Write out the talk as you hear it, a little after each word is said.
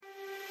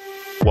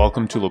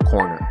Welcome to The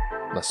Corner,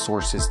 La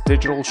Source's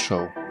digital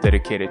show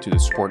dedicated to the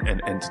sport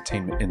and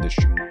entertainment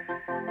industry.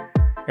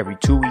 Every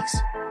 2 weeks,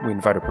 we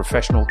invite a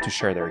professional to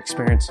share their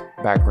experience,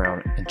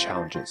 background, and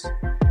challenges.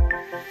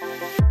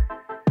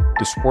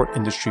 The sport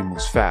industry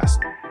moves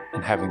fast,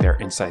 and having their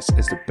insights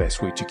is the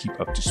best way to keep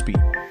up to speed.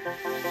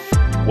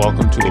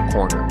 Welcome to The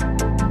Corner.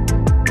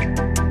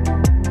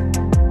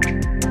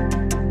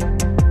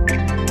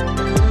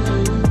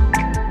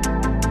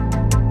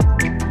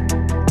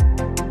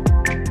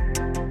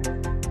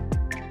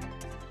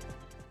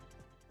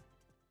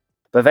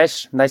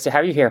 Bhavesh, nice to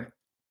have you here.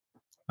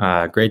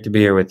 Great to be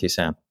here with you,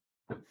 Sam.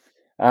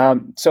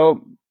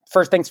 So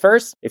first things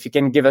first, if you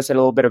can give us a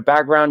little bit of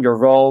background, your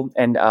role,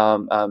 and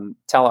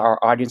tell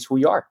our audience who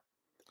you are.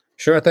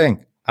 Sure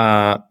thing.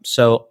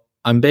 So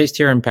I'm based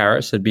here in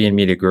Paris at BeIN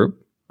Media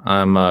Group.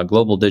 I'm a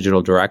global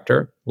digital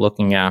director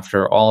looking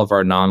after all of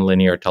our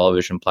non-linear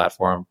television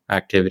platform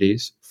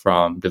activities,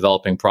 from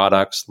developing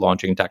products,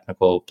 launching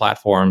technical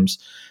platforms,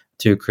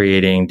 to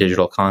creating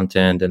digital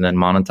content and then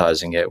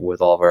monetizing it with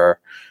all of our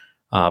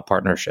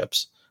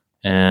partnerships.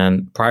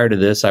 And prior to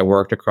this, I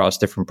worked across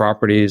different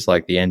properties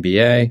like the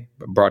NBA,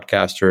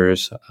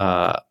 broadcasters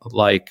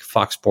like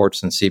Fox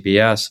Sports and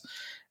CBS,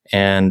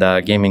 and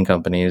gaming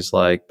companies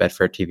like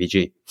Betfair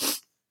TVG.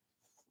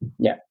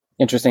 Yeah,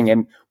 interesting.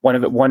 And one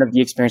of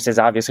the experiences,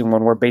 obviously,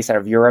 when we're based out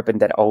of Europe,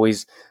 and that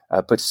always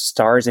puts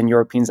stars in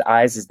Europeans'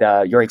 eyes, is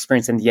your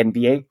experience in the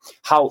NBA.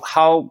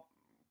 How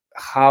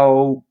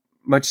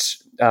much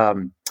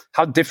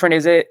how different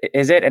is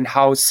it, and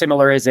how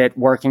similar is it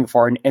working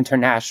for an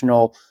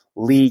international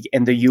league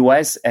in the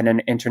US and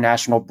an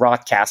international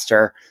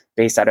broadcaster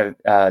based out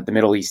of the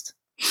Middle East?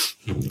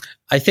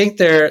 I think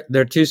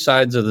they're two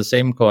sides of the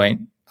same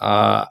coin.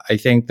 I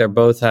think they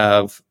both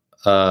have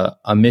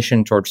a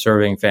mission towards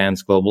serving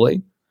fans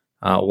globally.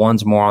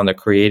 One's more on the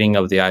creating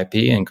of the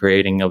IP and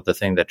creating of the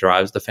thing that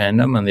drives the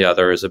fandom, and the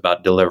other is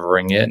about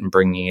delivering it and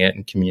bringing it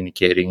and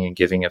communicating and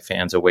giving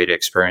fans a way to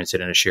experience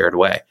it in a shared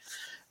way.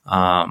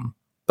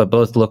 But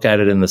both look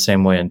at it in the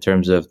same way in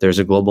terms of there's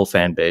a global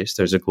fan base,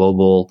 there's a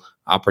global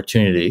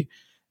opportunity,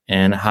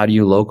 and how do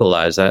you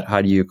localize that?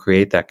 How do you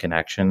create that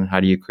connection?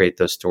 How do you create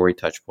those story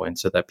touch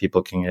points so that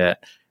people can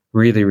get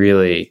really,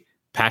 really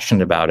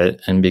passionate about it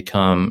and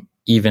become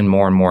even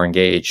more and more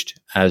engaged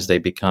as they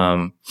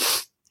become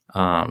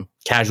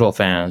casual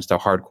fans to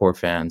hardcore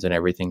fans and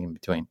everything in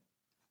between?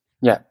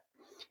 Yeah.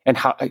 And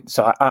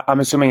I'm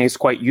assuming it's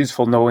quite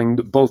useful knowing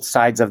both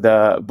sides of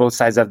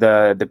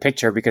the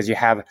picture, because you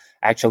have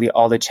actually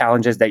all the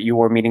challenges that you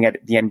were meeting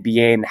at the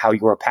NBA and how you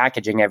were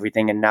packaging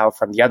everything, and now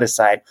from the other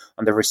side,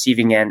 on the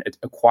receiving end,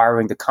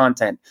 acquiring the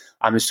content.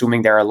 I'm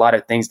assuming there are a lot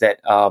of things that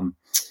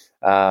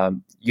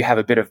you have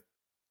a bit of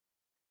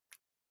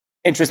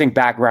interesting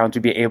background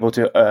to be able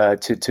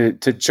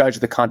to judge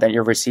the content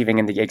you're receiving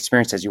and the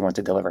experiences you want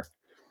to deliver.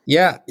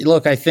 Yeah,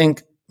 look, I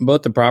think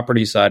both the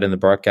property side and the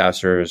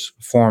broadcasters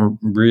form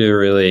really,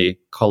 really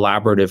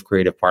collaborative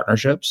creative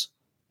partnerships.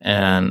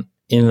 And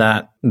in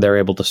that, they're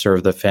able to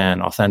serve the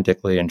fan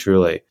authentically and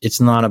truly. It's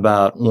not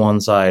about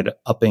one side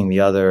upping the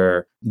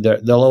other.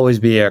 There'll always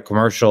be a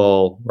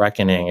commercial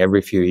reckoning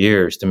every few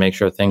years to make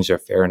sure things are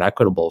fair and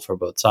equitable for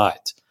both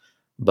sides.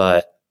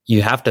 But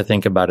you have to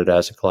think about it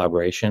as a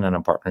collaboration and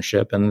a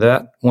partnership. And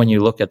that, when you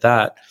look at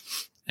that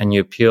and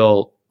you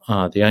peel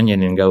the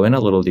onion and go in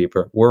a little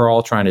deeper, we're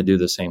all trying to do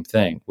the same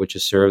thing, which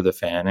is serve the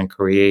fan and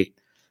create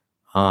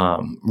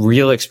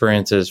real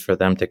experiences for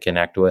them to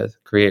connect with,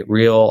 create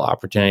real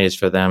opportunities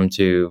for them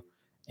to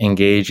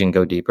engage and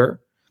go deeper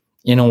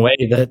in a way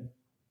that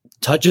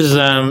touches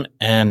them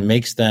and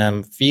makes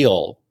them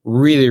feel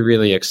really,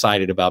 really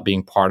excited about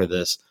being part of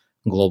this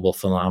global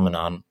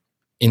phenomenon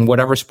in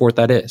whatever sport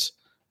that is.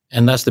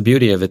 And that's the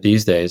beauty of it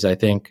these days. I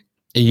think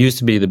it used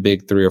to be the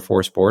big 3 or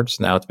 4 sports.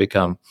 Now it's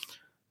become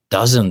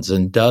dozens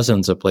and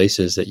dozens of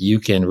places that you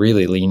can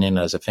really lean in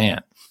as a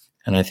fan.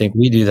 And I think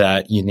we do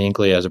that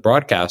uniquely as a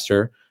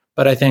broadcaster.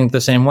 But I think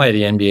the same way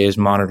the NBA is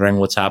monitoring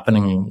what's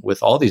happening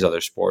with all these other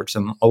sports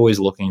and always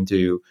looking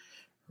to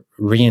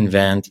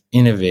reinvent,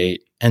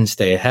 innovate, and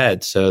stay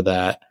ahead so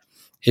that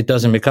it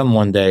doesn't become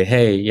one day,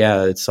 hey,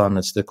 yeah, it's on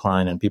its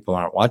decline and people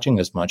aren't watching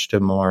as much,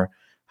 to more,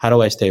 how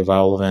do I stay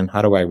relevant?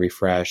 How do I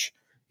refresh?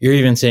 You're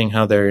even seeing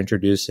how they're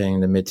introducing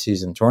the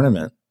mid-season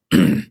tournament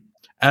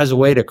as a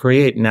way to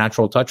create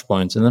natural touch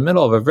points in the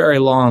middle of a very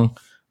long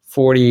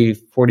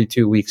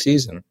 42-week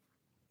season.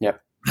 Yeah.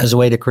 As a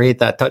way to create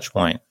that touch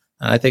point.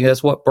 And I think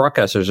that's what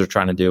broadcasters are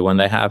trying to do when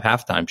they have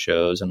halftime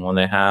shows and when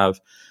they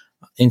have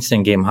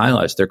instant game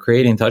highlights. They're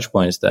creating touch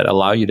points that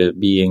allow you to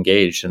be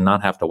engaged and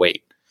not have to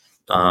wait.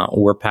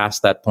 We're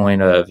past that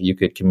point of you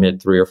could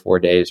commit 3 or 4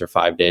 days or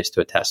 5 days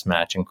to a test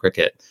match in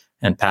cricket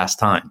and pass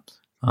time.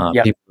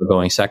 People are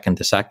going second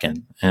to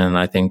second. And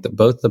I think that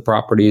both the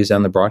properties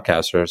and the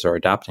broadcasters are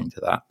adapting to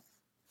that.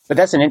 But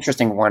that's an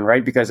interesting one,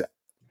 right? Because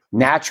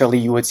naturally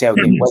you would say,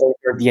 okay, whether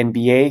you're the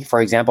NBA,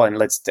 for example, and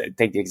let's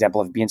take the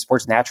example of BeIN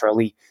Sports,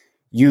 naturally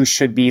you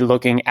should be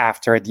looking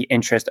after the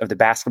interest of the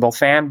basketball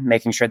fan,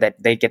 making sure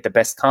that they get the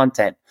best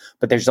content.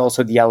 But there's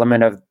also the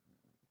element of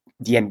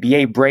the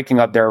NBA breaking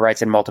up their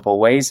rights in multiple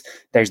ways.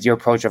 There's the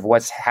approach of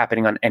what's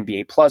happening on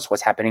NBA Plus,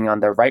 what's happening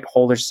on the right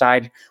holder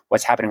side,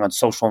 what's happening on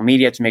social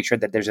media to make sure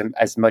that there's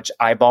as much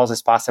eyeballs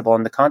as possible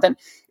on the content.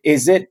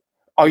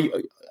 Are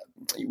you,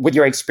 with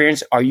your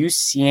experience, are you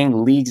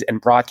seeing leagues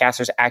and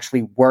broadcasters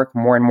actually work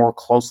more and more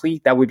closely?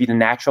 That would be the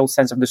natural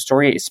sense of the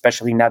story,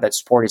 especially now that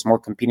sport is more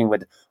competing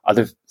with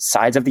other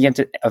sides of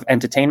of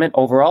entertainment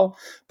overall.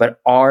 But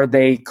are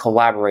they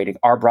collaborating?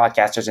 Are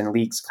broadcasters and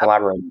leagues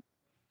collaborating?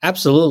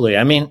 Absolutely.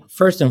 I mean,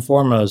 first and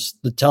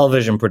foremost, the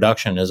television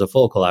production is a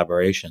full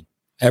collaboration.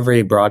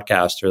 Every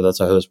broadcaster that's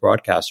a host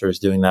broadcaster is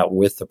doing that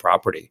with the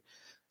property.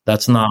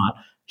 That's not,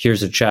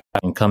 here's a check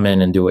and come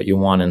in and do what you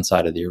want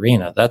inside of the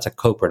arena. That's a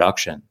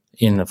co-production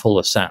in the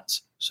fullest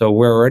sense. So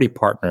we're already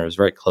partners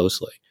very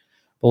closely.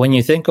 But when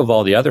you think of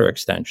all the other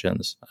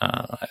extensions,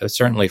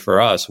 certainly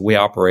for us, we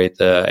operate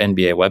the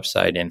NBA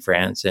website in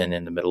France and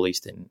in the Middle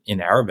East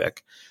in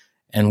Arabic,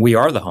 and we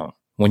are the home.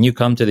 When you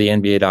come to the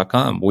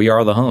NBA.com, we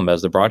are the home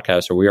as the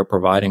broadcaster. We are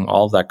providing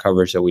all of that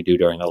coverage that we do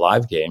during the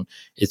live game.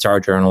 It's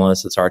our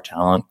journalists, it's our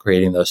talent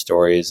creating those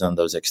stories and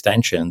those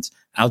extensions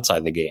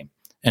outside the game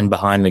and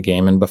behind the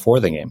game and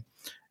before the game.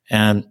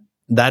 And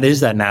that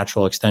is that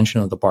natural extension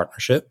of the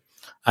partnership.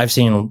 I've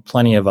seen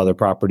plenty of other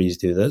properties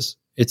do this.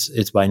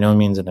 It's by no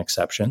means an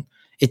exception.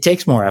 It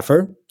takes more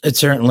effort. It's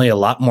certainly a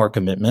lot more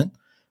commitment,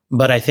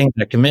 but I think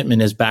the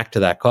commitment is back to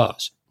that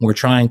cause. We're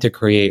trying to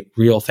create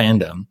real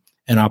fandom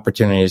and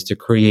opportunities to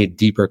create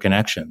deeper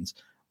connections.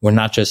 We're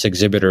not just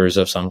exhibitors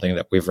of something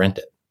that we've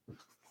rented.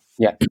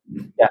 Yeah.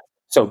 Yeah.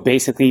 So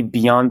basically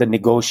beyond the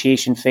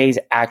negotiation phase,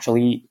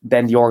 actually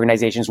then the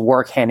organizations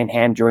work hand in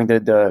hand during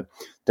the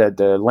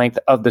length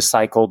of the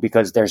cycle,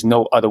 because there's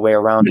no other way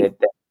around it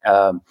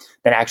than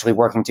actually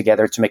working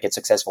together to make it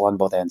successful on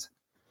both ends.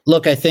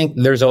 Look, I think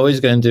there's always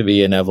going to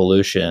be an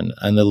evolution,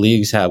 and the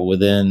leagues have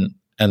within,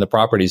 and the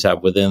properties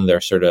have within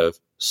their sort of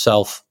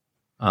self,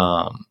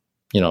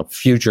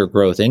 future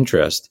growth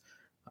interest.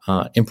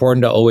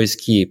 Important to always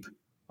keep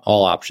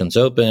all options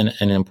open,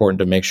 and important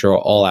to make sure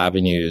all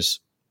avenues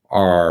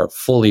are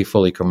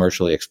fully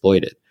commercially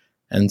exploited.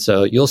 And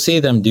so you'll see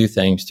them do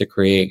things to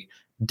create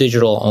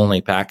digital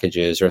only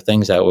packages or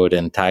things that would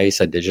entice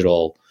a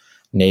digital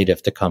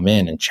native to come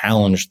in and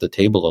challenge the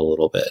table a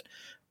little bit.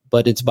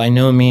 But it's by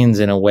no means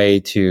in a way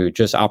to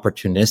just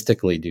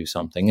opportunistically do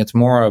something. It's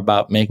more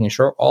about making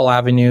sure all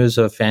avenues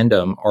of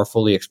fandom are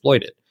fully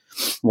exploited.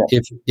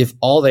 Yeah. If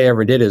all they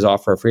ever did is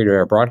offer a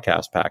free-to-air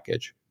broadcast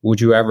package, would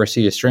you ever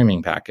see a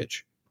streaming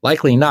package?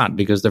 Likely not,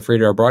 because the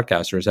free-to-air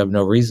broadcasters have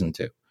no reason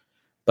to.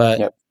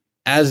 But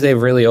as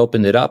they've really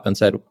opened it up and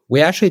said,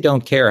 we actually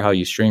don't care how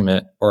you stream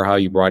it or how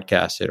you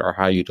broadcast it or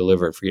how you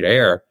deliver it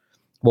free-to-air.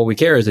 What we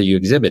care is that you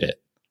exhibit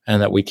it,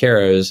 and that we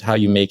care is how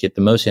you make it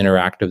the most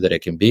interactive that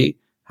it can be,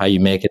 how you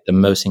make it the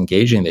most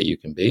engaging that you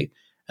can be.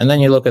 And then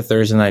you look at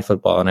Thursday Night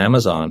Football on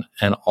Amazon,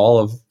 and all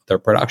of their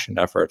production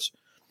efforts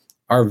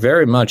are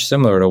very much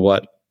similar to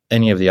what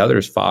any of the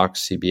others,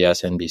 Fox,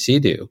 CBS, NBC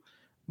do,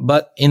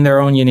 but in their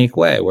own unique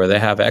way, where they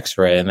have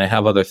X-Ray and they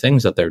have other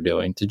things that they're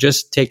doing to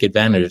just take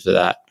advantage of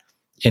that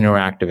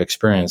interactive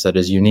experience that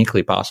is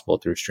uniquely possible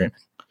through streaming.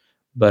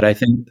 But I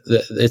think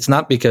it's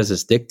not because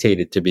it's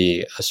dictated to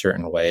be a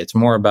certain way. It's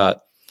more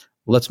about,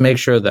 let's make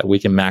sure that we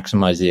can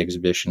maximize the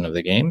exhibition of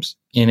the games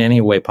in any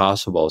way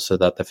possible so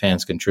that the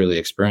fans can truly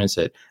experience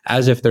it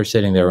as if they're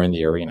sitting there in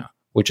the arena,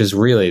 which is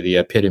really the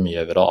epitome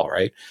of it all,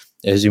 right?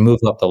 As you move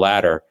up the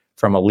ladder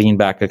from a lean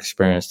back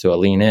experience to a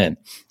lean in,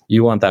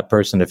 you want that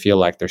person to feel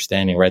like they're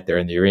standing right there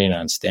in the arena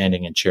and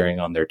standing and cheering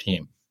on their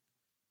team.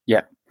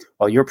 Yeah.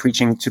 Well, you're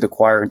preaching to the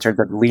choir in terms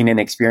of lean in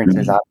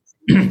experiences.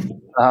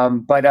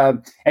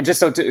 And just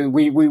so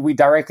we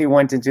directly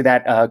went into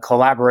that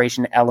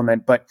collaboration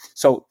element, but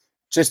so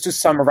just to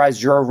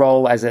summarize your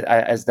role as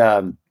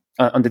the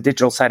on the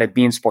digital side of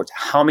BeIN Sports,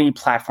 how many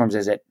platforms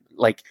is it?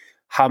 Like,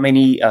 how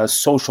many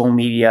social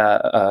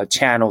media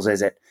channels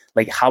is it?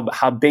 Like,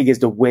 how big is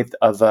the width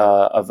of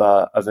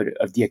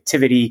the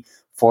activity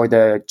for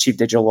the chief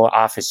digital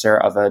officer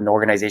of an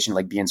organization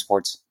like BeIN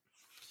Sports?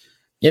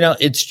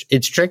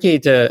 It's tricky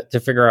to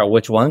figure out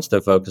which ones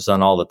to focus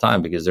on all the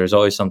time, because there's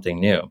always something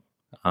new.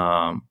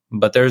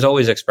 But there's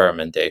always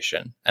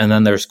experimentation, and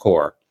then there's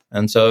core.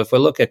 And so if we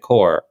look at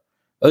core,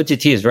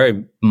 OTT is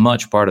very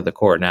much part of the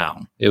core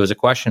now. It was a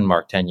question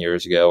mark 10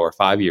 years ago or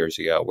 5 years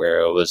ago where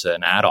it was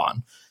an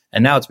add-on.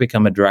 And now it's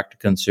become a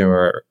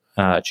direct-to-consumer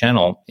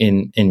channel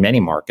in many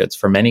markets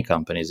for many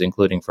companies,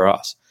 including for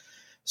us.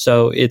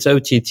 So it's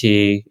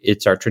OTT,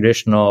 it's our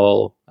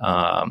traditional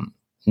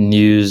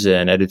news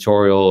and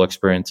editorial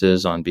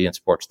experiences on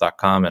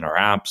BeInSports.com and our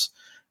apps.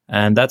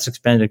 And that's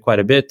expanded quite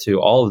a bit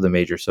to all of the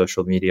major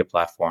social media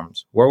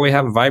platforms where we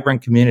have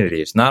vibrant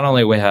communities. Not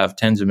only we have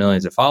tens of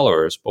millions of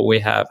followers, but we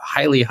have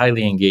highly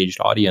engaged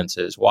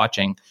audiences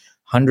watching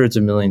hundreds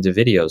of millions of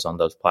videos on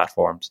those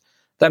platforms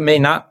that may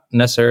not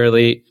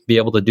necessarily be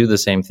able to do the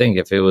same thing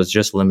if it was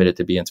just limited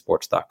to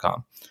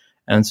BeInSports.com.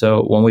 And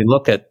so when we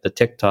look at the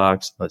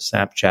TikToks, the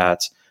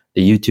Snapchats,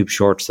 the YouTube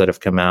shorts that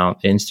have come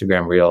out, the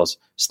Instagram Reels,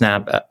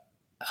 Snap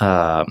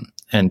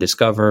and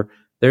Discover,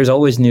 there's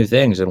always new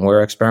things, and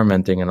we're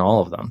experimenting in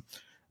all of them.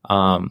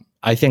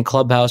 I think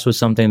Clubhouse was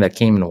something that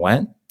came and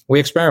went. We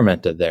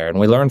experimented there and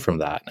we learned from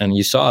that. And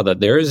you saw that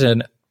there is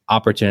an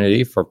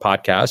opportunity for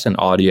podcasts and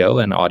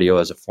audio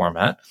as a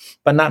format,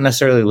 but not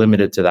necessarily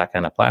limited to that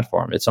kind of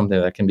platform. It's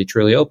something that can be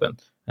truly open.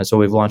 And so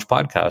we've launched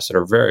podcasts that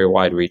are very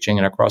wide reaching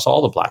and across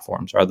all the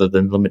platforms rather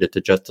than limited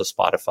to just a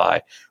Spotify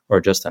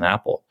or just an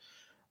Apple.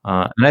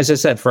 And as I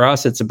said, for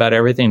us, it's about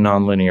everything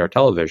nonlinear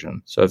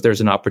television. So if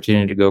there's an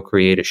opportunity to go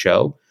create a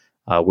show,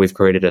 we've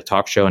created a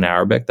talk show in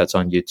Arabic that's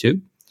on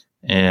YouTube.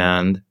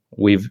 And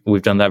we've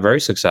done that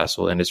very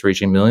successfully, and it's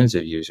reaching millions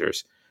of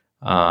users.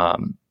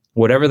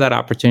 Whatever that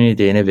opportunity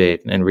to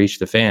innovate and reach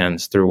the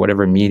fans through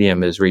whatever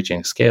medium is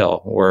reaching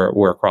scale,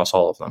 we're across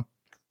all of them.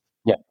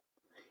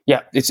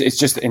 Yeah, it's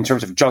just in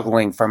terms of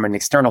juggling from an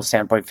external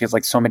standpoint, it feels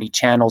like so many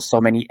channels, so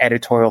many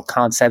editorial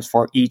concepts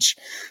for each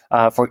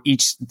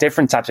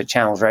different types of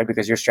channels, right?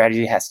 Because your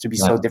strategy has to be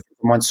so different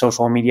from one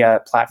social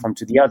media platform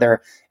to the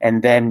other,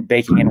 and then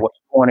baking in what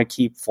you want to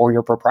keep for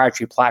your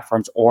proprietary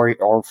platforms or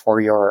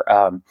for your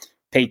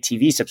paid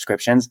TV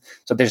subscriptions.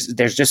 So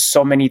there's just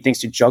so many things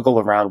to juggle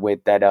around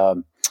with that.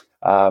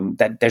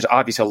 That there's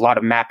obviously a lot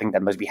of mapping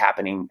that must be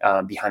happening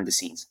behind the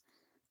scenes.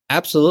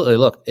 Absolutely.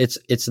 Look,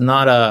 it's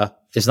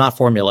not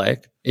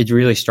formulaic. It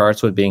really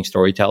starts with being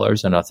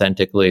storytellers and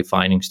authentically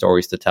finding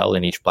stories to tell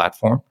in each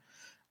platform.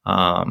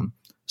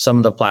 Some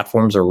of the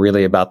platforms are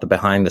really about the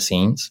behind the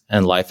scenes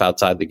and life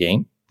outside the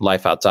game,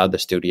 life outside the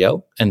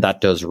studio. And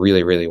that does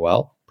really, really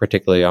well,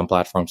 particularly on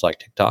platforms like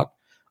TikTok.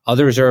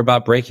 Others are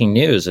about breaking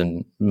news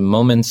and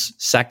moments,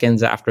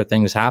 seconds after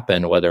things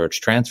happen, whether it's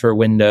transfer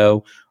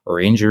window or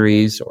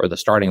injuries or the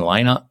starting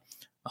lineup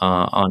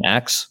on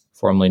X,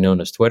 formerly known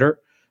as Twitter,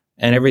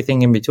 and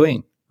everything in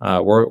between.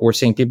 We're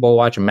seeing people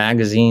watch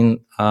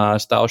magazine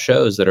style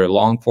shows that are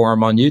long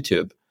form on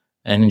YouTube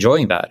and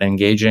enjoying that,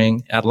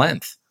 engaging at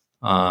length,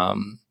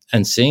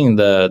 and seeing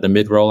the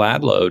mid-roll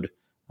ad load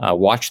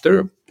watch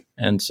through.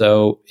 And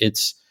so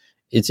it's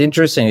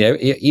interesting.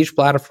 Each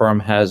platform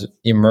has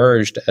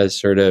emerged as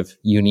sort of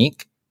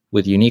unique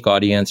with unique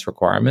audience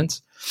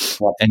requirements.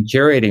 And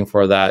curating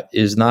for that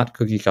is not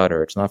cookie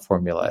cutter. It's not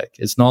formulaic.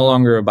 It's no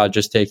longer about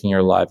just taking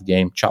your live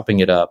game, chopping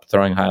it up,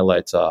 throwing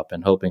highlights up,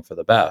 and hoping for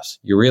the best.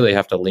 You really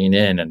have to lean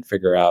in and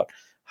figure out,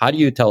 how do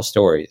you tell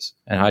stories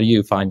and how do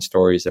you find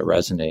stories that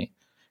resonate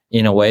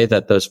in a way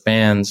that those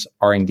fans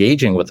are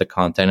engaging with the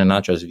content and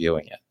not just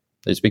viewing it.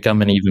 It's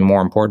become an even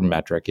more important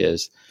metric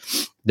is,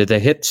 did they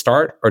hit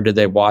start or did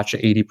they watch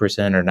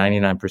 80% or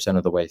 99%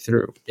 of the way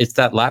through? It's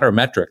that latter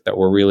metric that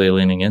we're really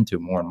leaning into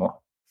more and more.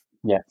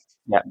 Yeah.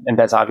 And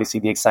that's obviously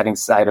the exciting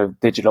side of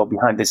digital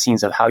behind the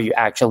scenes of how you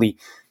actually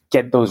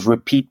get those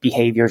repeat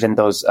behaviors and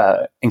those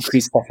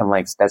increased session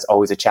lengths. That's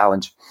always a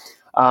challenge.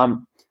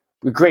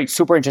 Great.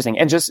 Super interesting.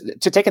 And just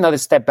to take another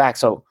step back.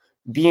 So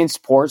BeIN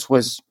Sports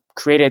was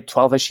created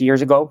 12-ish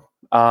years ago.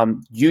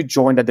 You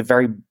joined at the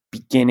very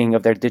beginning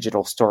of their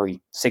digital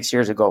story 6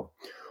 years ago.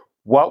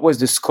 What was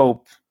the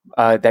scope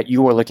that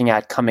you were looking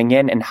at coming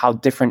in, and how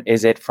different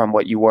is it from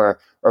what you were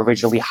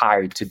originally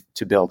hired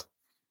to build?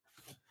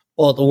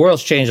 Well, the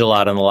world's changed a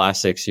lot in the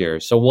last 6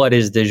 years. So what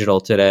is digital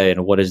today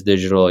and what is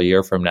digital a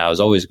year from now is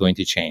always going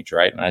to change,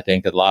 right? And I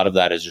think a lot of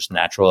that is just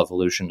natural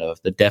evolution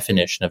of the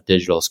definition of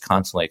digital is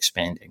constantly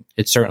expanding.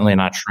 It's certainly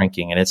not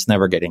shrinking, and it's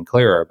never getting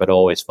clearer, but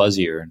always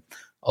fuzzier and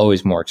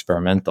always more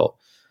experimental.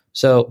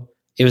 So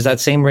it was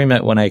that same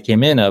remit when I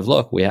came in of,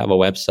 look, we have a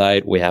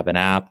website, we have an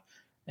app,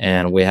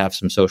 and we have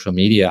some social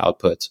media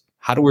outputs.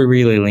 How do we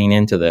really lean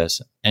into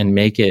this and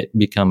make it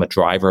become a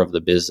driver of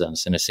the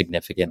business in a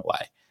significant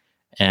way?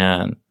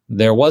 And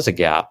there was a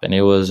gap, and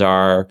it was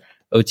our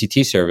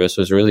OTT service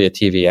was really a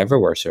TV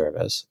everywhere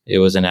service. It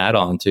was an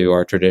add-on to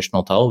our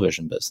traditional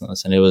television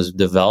business, and it was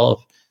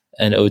develop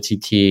an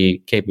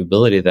OTT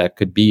capability that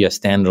could be a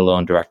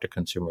standalone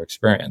direct-to-consumer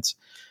experience.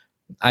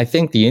 I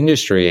think the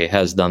industry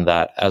has done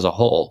that as a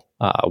whole.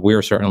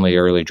 We're certainly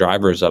early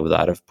drivers of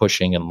that, of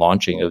pushing and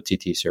launching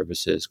OTT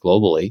services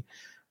globally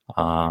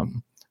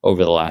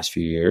over the last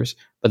few years.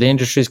 But the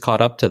industry's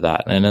caught up to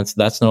that. And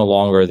that's no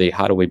longer the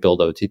how do we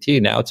build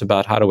OTT. Now it's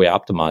about how do we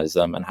optimize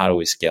them and how do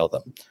we scale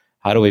them?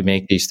 How do we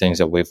make these things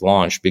that we've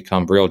launched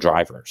become real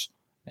drivers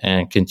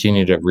and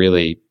continue to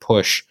really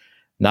push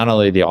not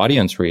only the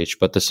audience reach,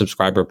 but the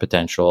subscriber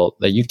potential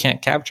that you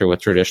can't capture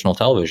with traditional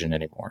television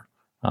anymore,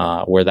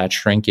 where that's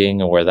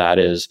shrinking or where that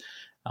is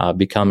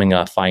becoming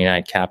a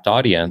finite capped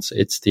audience.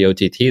 It's the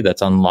OTT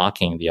that's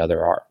unlocking the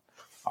other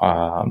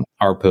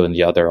ARPU and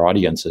the other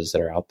audiences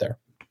that are out there.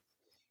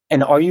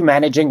 And are you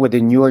managing with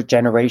the newer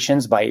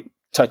generations by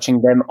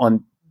touching them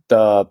on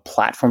the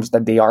platforms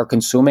that they are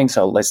consuming?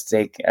 So let's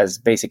take as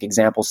basic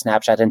example,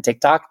 Snapchat and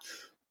TikTok.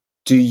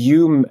 Do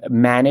you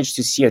manage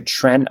to see a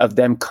trend of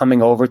them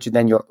coming over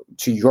to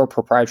your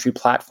proprietary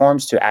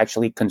platforms to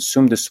actually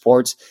consume the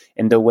sports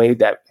in the way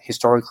that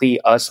historically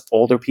us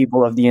older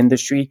people of the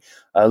industry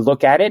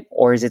look at it?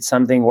 Or is it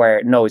something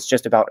where, no, it's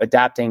just about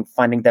adapting,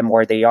 finding them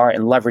where they are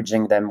and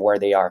leveraging them where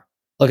they are?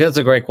 Look, that's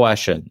a great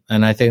question.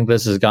 And I think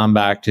this has gone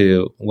back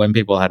to when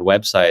people had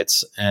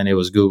websites and it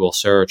was Google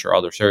search or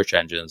other search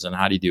engines. And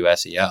how do you do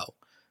SEO?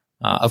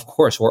 Of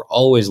course, we're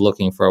always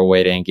looking for a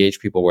way to engage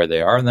people where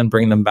they are and then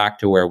bring them back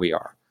to where we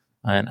are.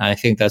 And I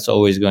think that's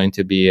always going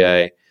to be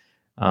a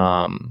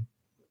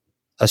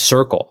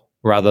circle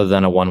rather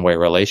than a one-way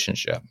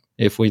relationship.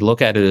 If we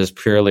look at it as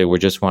purely we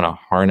just want to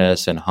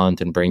harness and hunt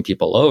and bring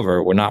people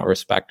over, we're not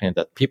respecting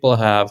that people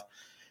have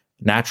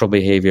natural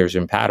behaviors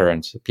and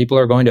patterns. People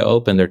are going to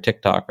open their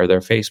TikTok or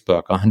their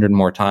Facebook 100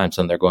 more times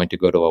than they're going to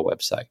go to a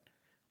website.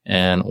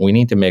 And we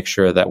need to make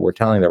sure that we're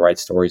telling the right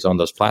stories on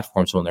those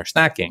platforms when they're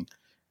snacking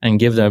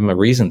and give them a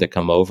reason to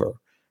come over.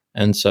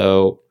 And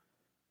so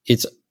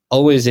it's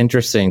always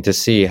interesting to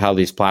see how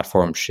these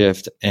platforms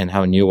shift and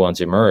how new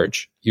ones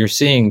emerge. You're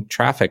seeing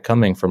traffic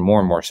coming from more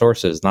and more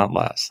sources, not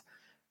less.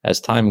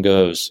 As time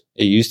goes,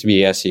 it used to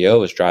be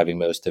SEO was driving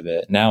most of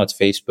it. Now it's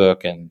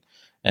Facebook and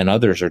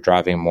others are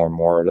driving more and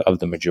more of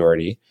the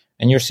majority.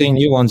 And you're seeing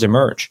new ones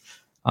emerge.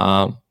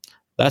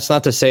 That's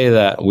not to say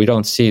that we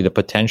don't see the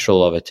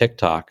potential of a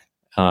TikTok.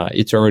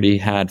 It's already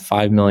had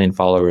 5 million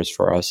followers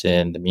for us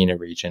in the MENA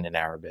region in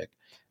Arabic.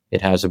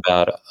 It has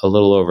about a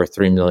little over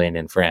 3 million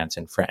in France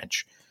in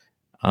French.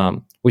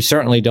 We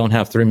certainly don't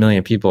have 3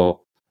 million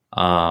people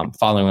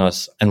following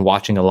us and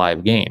watching a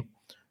live game.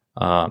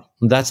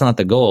 That's not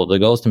the goal. The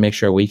goal is to make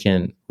sure we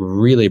can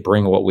really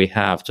bring what we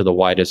have to the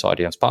widest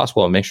audience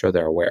possible and make sure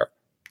they're aware.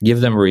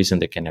 Give them a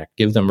reason to connect,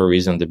 give them a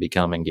reason to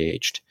become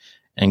engaged,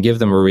 and give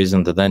them a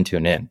reason to then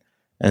tune in.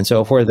 And so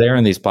if we're there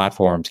in these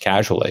platforms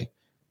casually,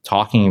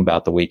 talking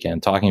about the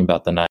weekend, talking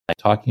about the night,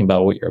 talking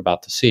about what you're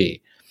about to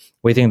see,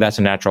 we think that's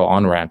a natural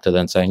on-ramp to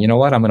then saying, you know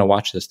what, I'm going to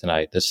watch this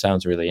tonight. This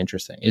sounds really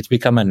interesting. It's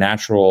become a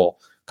natural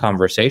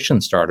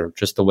conversation starter,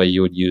 just the way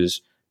you would use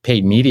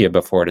paid media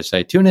before to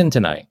say, tune in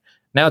tonight.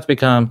 Now it's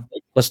become,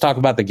 let's talk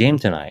about the game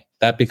tonight.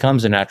 That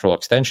becomes a natural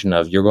extension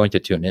of you're going to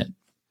tune in.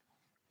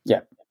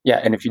 Yeah. Yeah.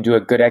 And if you do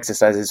a good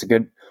exercise, it's a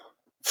good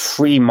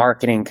free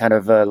marketing kind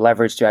of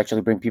leverage to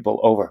actually bring people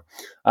over.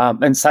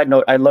 And side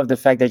note, I love the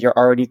fact that you're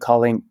already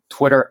calling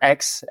Twitter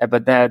X,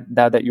 but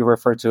now that you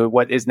refer to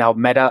what is now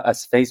Meta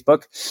as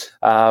Facebook,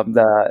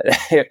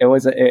 it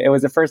was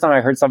the first time I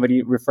heard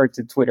somebody refer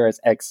to Twitter as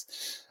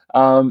X.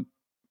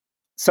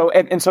 So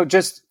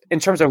just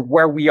in terms of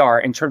where we are,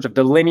 in terms of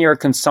the linear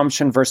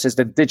consumption versus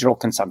the digital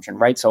consumption,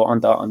 right? So on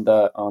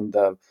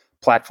the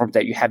platforms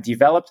that you have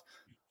developed,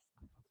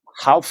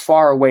 how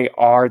far away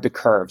are the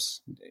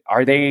curves?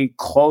 Are they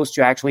close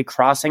to actually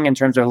crossing in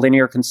terms of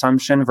linear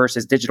consumption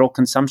versus digital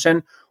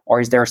consumption?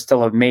 Or is there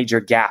still a major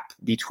gap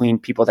between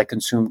people that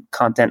consume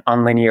content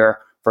on linear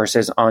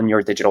versus on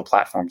your digital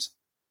platforms?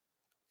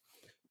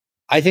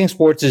 I think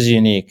sports is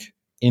unique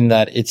in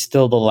that it's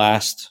still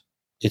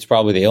it's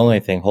probably the only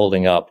thing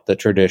holding up the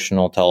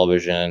traditional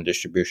television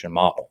distribution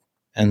model.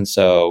 And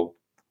so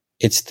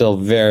it's still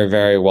very,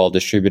 very well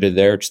distributed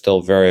there. It's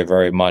still very,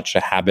 very much a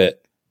habit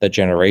that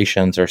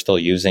generations are still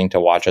using to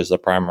watch as the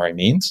primary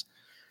means.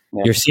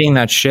 Yeah. You're seeing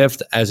that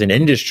shift as an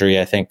industry,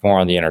 I think more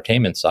on the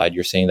entertainment side.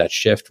 You're seeing that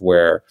shift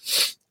where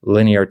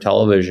linear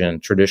television,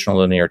 traditional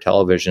linear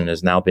television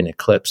has now been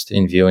eclipsed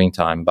in viewing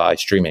time by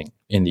streaming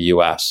in the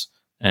US.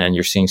 And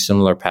you're seeing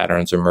similar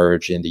patterns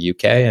emerge in the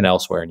UK and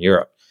elsewhere in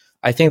Europe.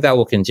 I think that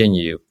will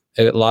continue.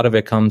 A lot of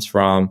it comes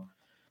from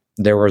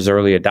there was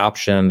early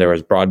adoption, there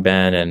was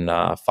broadband and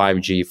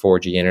 5G,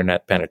 4G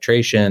internet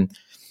penetration.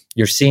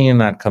 You're seeing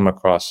that come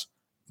across,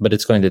 but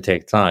it's going to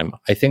take time.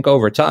 I think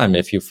over time,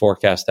 if you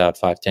forecast out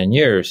 5-10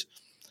 years,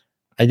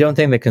 I don't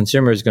think the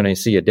consumer is going to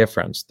see a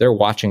difference. They're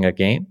watching a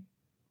game.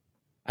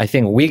 I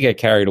think we get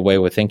carried away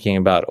with thinking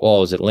about,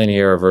 oh, is it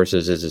linear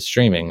versus is it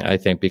streaming? I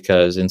think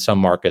because in some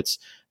markets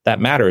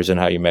that matters in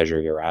how you measure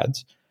your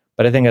ads.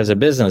 But I think as a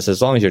business, as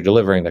long as you're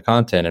delivering the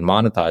content and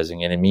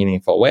monetizing it in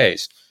meaningful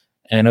ways,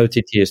 and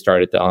OTT has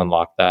started to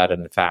unlock that,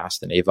 and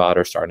FAST and AVOD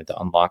are starting to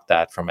unlock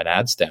that from an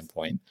ad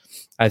standpoint,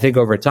 I think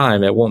over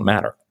time it won't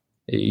matter.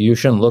 You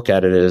shouldn't look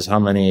at it as how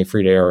many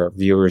free-to-air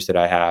viewers did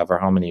I have or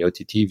how many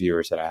OTT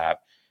viewers did I have.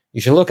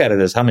 You should look at it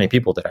as how many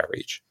people did I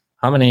reach?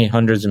 How many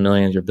hundreds of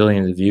millions or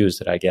billions of views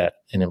did I get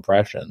in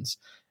impressions?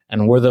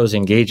 And were those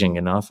engaging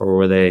enough, or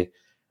were they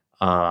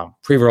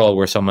pre-roll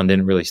where someone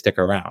didn't really stick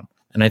around?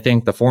 And I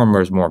think the former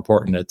is more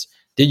important. It's,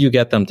 did you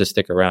get them to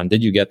stick around?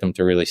 Did you get them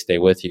to really stay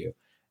with you?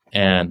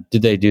 And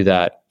did they do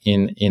that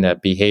in a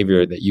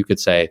behavior that you could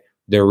say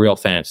they're real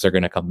fans, they're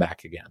going to come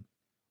back again?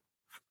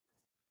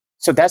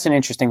 So that's an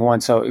interesting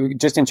one. So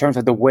just in terms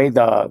of the way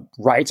the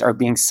rights are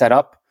being set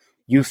up,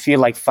 you feel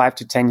like 5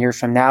 to 10 years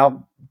from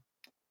now,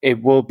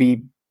 it will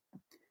be,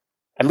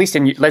 at least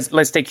in,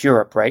 let's take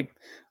Europe, right?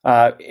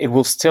 It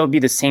will still be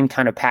the same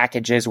kind of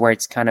packages where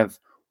it's kind of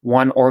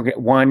one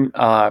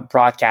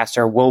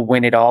broadcaster will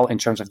win it all in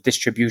terms of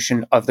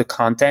distribution of the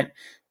content.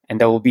 And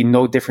there will be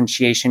no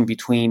differentiation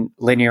between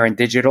linear and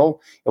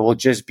digital. It will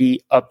just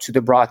be up to the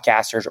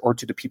broadcasters or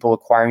to the people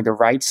acquiring the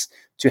rights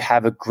to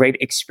have a great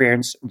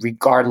experience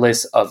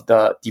regardless of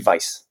the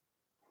device.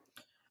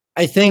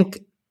 I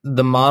think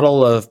the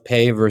model of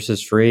pay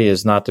versus free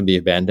is not to be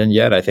abandoned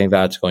yet. I think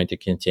that's going to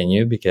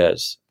continue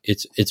because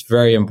it's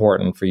very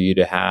important for you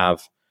to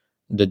have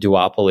the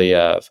duopoly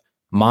of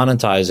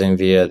monetizing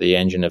via the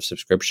engine of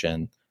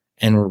subscription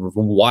and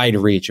wide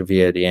reach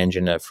via the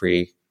engine of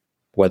free,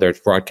 whether it's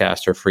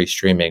broadcast or free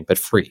streaming, but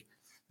free.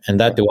 And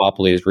that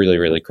duopoly is really,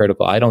 really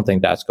critical. I don't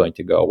think that's going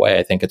to go away.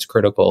 I think it's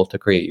critical to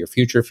create your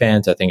future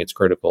fans. I think it's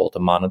critical to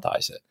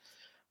monetize it.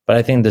 But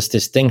I think this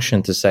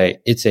distinction to say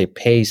it's a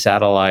pay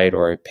satellite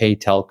or a pay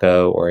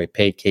telco or a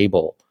pay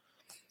cable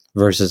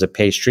versus a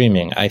pay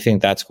streaming, I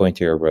think that's going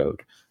to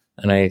erode.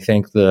 And I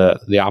think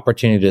the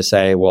opportunity to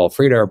say, well,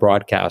 free-to-air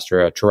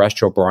broadcaster, a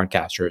terrestrial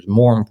broadcaster is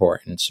more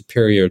important,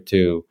 superior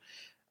to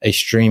a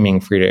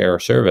streaming free-to-air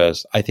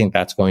service, I think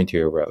that's going to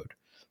erode.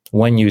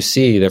 When you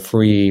see the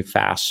free,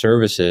 fast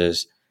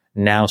services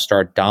now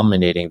start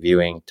dominating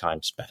viewing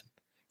time spent.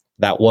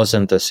 That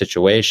wasn't the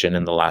situation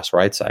in the last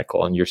right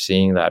cycle. And you're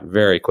seeing that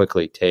very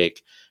quickly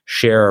take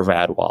share of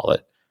ad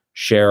wallet,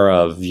 share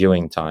of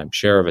viewing time,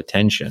 share of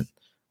attention.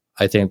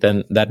 I think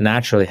then that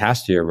naturally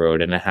has to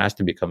erode and it has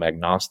to become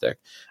agnostic.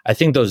 I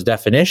think those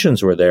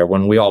definitions were there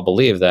when we all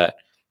believe that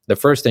the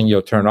first thing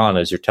you'll turn on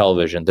is your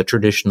television, the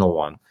traditional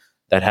one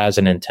that has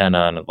an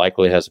antenna and it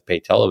likely has a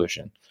paid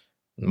television.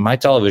 My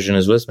television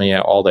is with me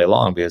all day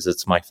long because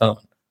it's my phone.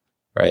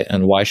 Right.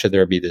 And why should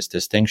there be this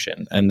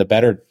distinction? And the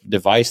better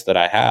device that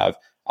I have,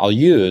 I'll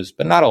use,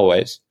 but not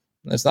always.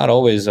 It's not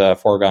always a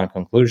foregone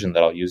conclusion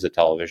that I'll use the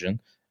television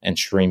and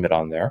stream it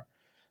on there.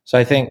 So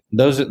I think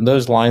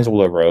those lines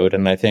will erode.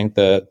 And I think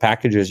the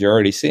packages you're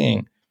already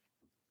seeing,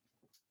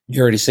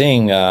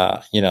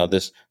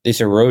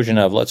 this erosion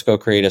of let's go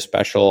create a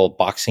special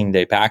Boxing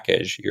Day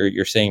package.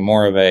 You're seeing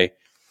more of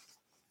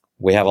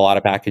we have a lot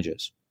of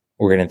packages.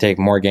 We're going to take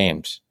more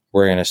games.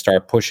 We're going to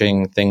start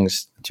pushing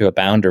things to a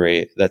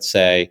boundary that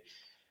say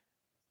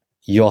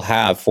you'll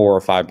have 4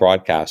 or 5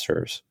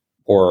 broadcasters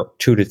or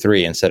 2 to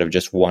 3 instead of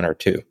just 1 or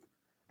 2.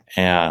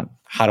 And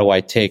how do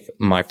I take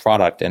my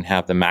product and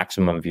have the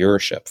maximum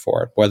viewership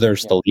for it, whether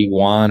it's the League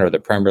One or the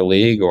Premier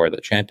League or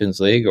the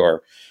Champions League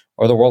or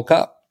the World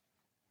Cup?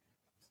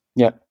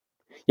 Yeah.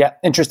 Yeah.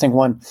 Interesting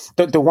one.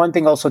 The one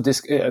thing also,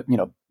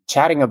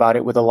 chatting about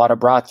it with a lot of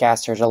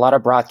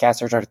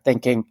broadcasters are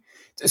thinking,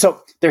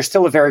 so there's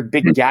still a very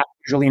big gap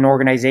usually in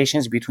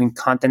organizations between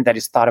content that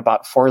is thought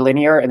about for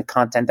linear and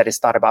content that is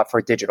thought about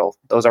for digital.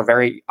 Those are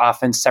very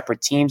often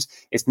separate teams.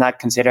 It's not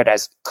considered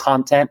as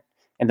content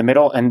in the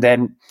middle, and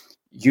then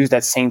use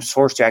that same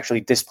source to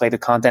actually display the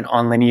content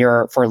on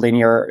linear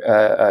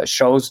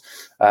shows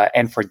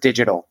and for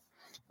digital.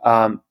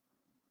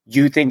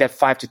 You think that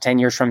 5 to 10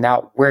 years from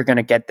now, we're going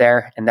to get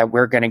there, and that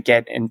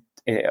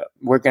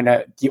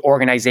the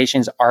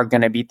organizations are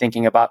going to be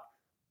thinking about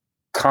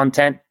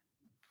content,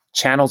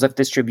 channels of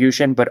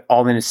distribution, but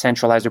all in a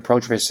centralized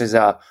approach versus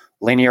a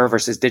linear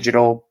versus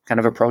digital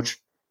kind of approach?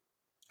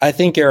 I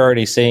think you're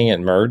already seeing it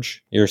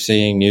merge. You're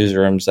seeing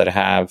newsrooms that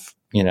have,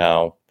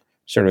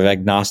 sort of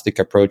agnostic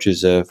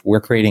approaches of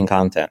we're creating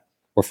content.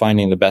 We're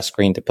finding the best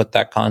screen to put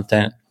that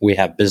content. We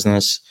have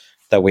business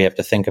that we have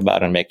to think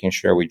about and making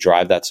sure we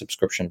drive that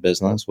subscription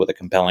business with a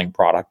compelling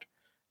product.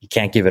 You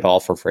can't give it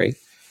all for free,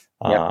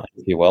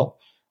 if you will.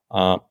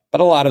 But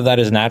a lot of that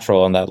is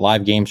natural, and that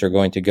live games are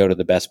going to go to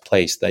the best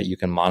place that you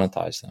can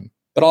monetize them.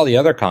 But all the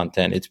other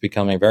content, it's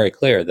becoming very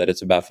clear that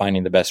it's about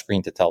finding the best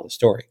screen to tell the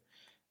story.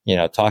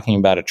 Talking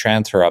about a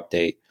transfer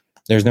update,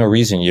 there's no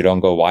reason you don't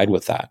go wide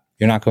with that.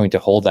 You're not going to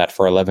hold that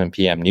for 11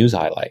 p.m. news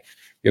highlight.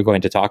 You're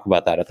going to talk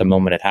about that at the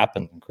moment it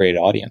happens and create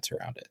an audience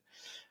around it.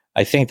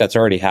 I think that's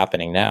already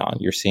happening now.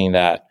 You're seeing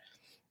that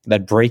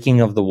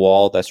breaking of the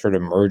wall, that sort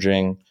of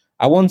merging.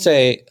 I won't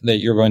say that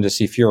you're going to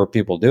see fewer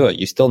people do it.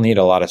 You still need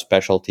a lot of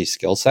specialty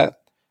skill set,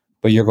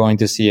 but you're going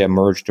to see a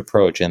merged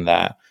approach in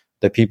that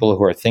the people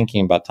who are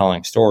thinking about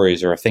telling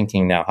stories are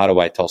thinking now, how do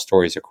I tell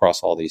stories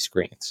across all these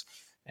screens?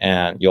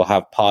 And you'll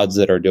have pods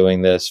that are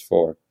doing this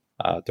for,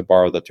 to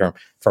borrow the term,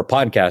 for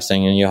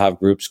podcasting, and you'll have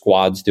group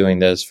squads doing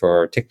this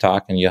for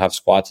TikTok, and you have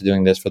squads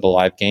doing this for the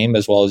live game,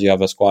 as well as you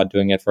have a squad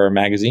doing it for a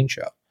magazine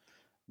show.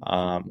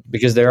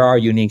 Because there are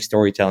unique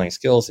storytelling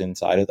skills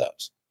inside of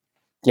those.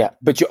 Yeah,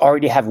 but you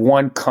already have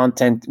one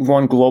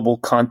global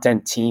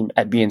content team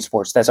at BeIN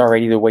Sports. That's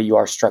already the way you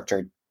are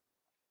structured.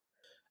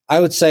 I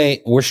would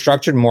say we're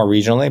structured more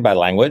regionally by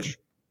language,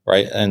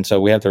 right? And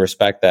so we have to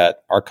respect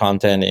that our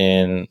content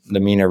in the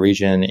MENA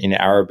region in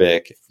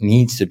Arabic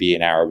needs to be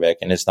in Arabic,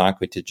 and it's not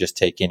going to just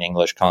take in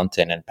English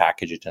content and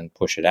package it and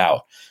push it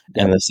out.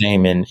 Yeah. And the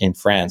same in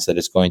France, that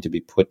it's going to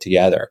be put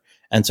together.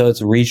 And so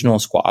it's regional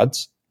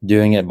squads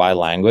doing it by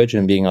language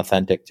and being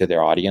authentic to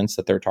their audience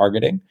that they're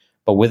targeting.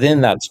 But within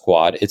that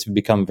squad, it's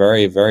become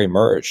very, very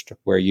merged,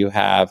 where you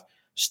have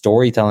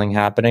storytelling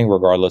happening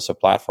regardless of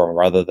platform,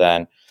 rather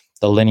than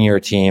the linear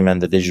team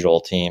and the digital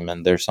team,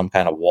 and there's some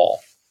kind of wall.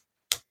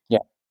 Yeah,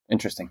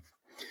 interesting.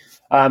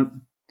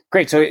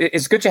 Great. So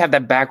it's good to have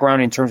that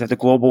background in terms of the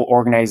global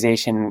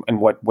organization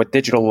and what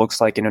digital looks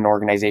like in an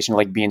organization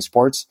like BeIN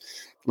Sports.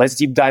 Let's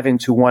deep dive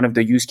into one of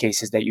the use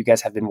cases that you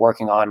guys have been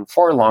working on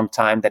for a long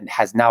time that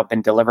has now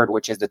been delivered,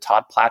 which is the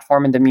Todd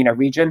platform in the MENA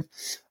region.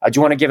 Do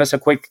you want to give us a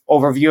quick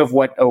overview of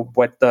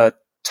what the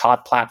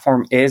Todd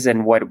platform is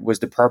and what was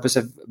the purpose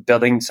of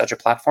building such a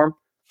platform?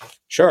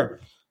 Sure.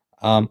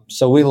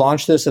 So we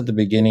launched this at the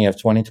beginning of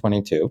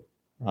 2022.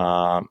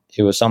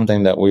 It was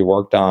something that we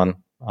worked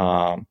on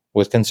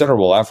with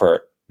considerable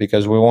effort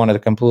because we wanted to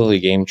completely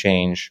game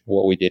change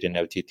what we did in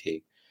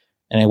OTT.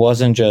 And it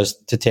wasn't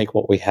just to take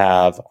what we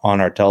have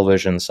on our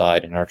television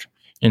side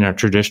in our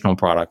traditional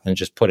product and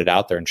just put it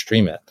out there and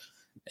stream it.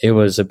 It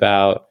was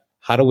about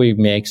how do we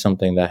make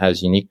something that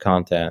has unique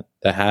content,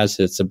 that has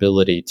its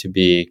ability to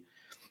be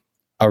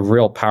a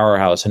real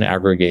powerhouse in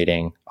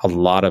aggregating a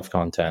lot of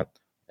content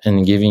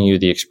and giving you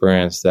the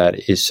experience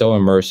that is so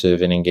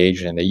immersive and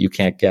engaging that you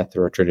can't get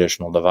through a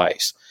traditional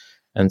device.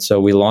 And so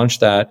we launched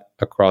that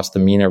across the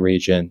MENA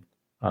region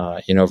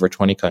in over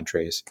 20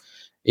 countries.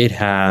 It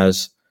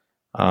has,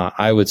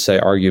 I would say,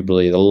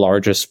 arguably the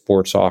largest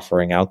sports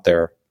offering out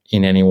there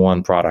in any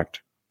one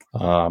product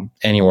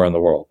anywhere in the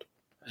world.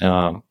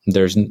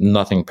 There's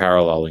nothing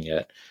paralleling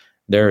it.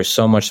 There is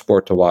so much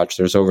sport to watch.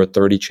 There's over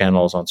 30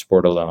 channels on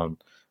sport alone.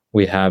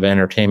 We have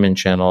entertainment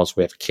channels.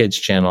 We have kids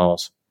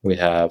channels. We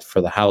have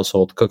for the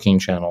household cooking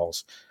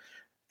channels.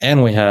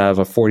 And we have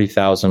a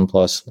 40,000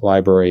 plus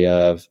library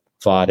of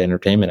VOD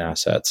entertainment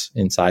assets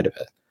inside of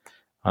it.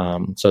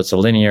 So it's a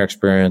linear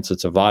experience.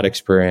 It's a VOD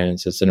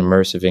experience. It's an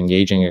immersive,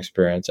 engaging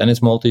experience. And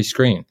it's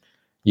multi-screen.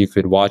 You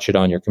could watch it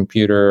on your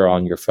computer,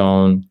 on your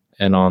phone,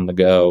 and on the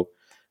go.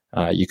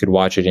 You could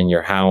watch it in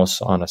your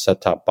house on a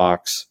set-top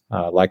box,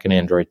 like an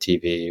Android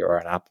TV or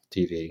an Apple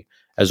TV,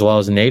 as well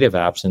as native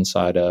apps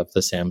inside of the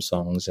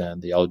Samsungs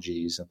and the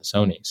LGs and the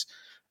Sonys.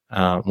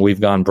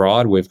 We've gone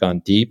broad. We've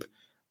gone deep.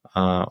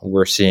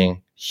 We're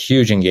seeing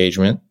huge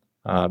engagement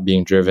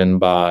being driven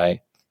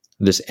by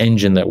this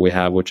engine that we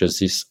have, which is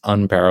this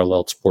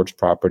unparalleled sports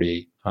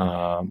property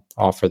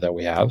offer that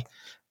we have,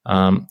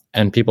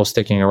 and people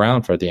sticking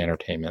around for the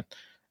entertainment.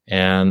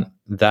 And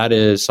that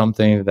is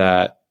something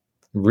that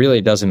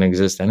really doesn't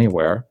exist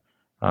anywhere.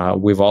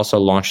 We've also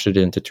launched it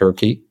into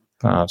Turkey.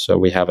 So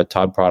we have a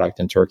Todd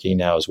product in Turkey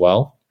now as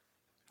well,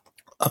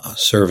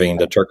 serving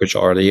the Turkish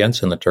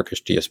audience and the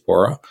Turkish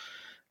diaspora.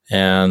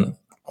 And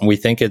we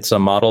think it's a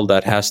model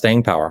that has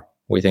staying power.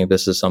 We think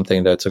this is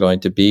something that's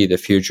going to be the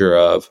future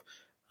of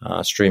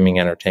streaming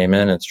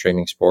entertainment and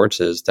streaming sports,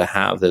 is to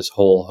have this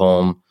whole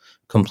home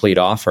complete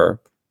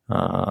offer,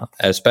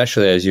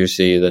 especially as you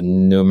see the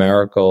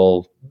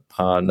numerical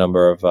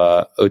number of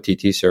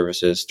OTT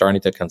services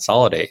starting to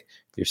consolidate.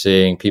 You're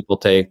seeing people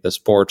take the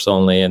sports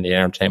only and the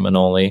entertainment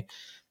only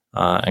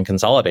and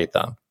consolidate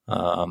them.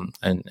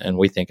 And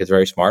we think it's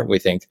very smart. We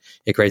think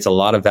it creates a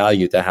lot of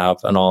value to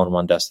have an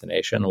all-in-one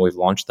destination. We've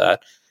launched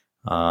that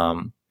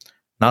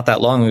not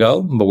that long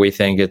ago, but we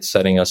think it's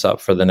setting us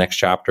up for the next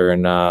chapter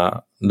in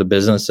the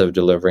business of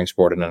delivering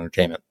sport and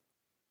entertainment.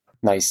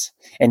 Nice.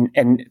 And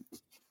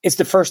it's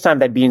the first time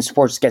that BeIN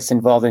Sports gets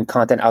involved in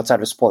content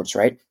outside of sports,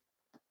 right?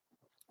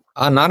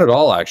 Not at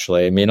all,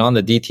 actually. I mean, on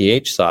the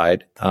DTH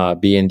side,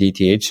 BeIN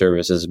DTH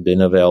service has been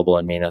available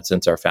in MENA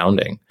since our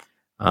founding.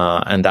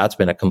 And that's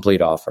been a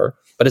complete offer.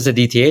 But it's a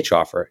DTH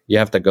offer. You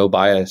have to go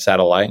buy a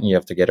satellite and you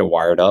have to get it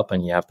wired up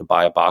and you have to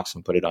buy a box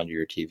and put it onto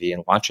your TV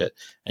and watch it.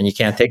 And you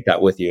can't take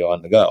that with you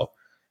on the go.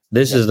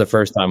 This is the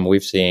first time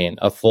we've seen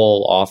a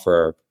full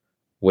offer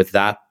with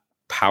that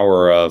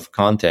power of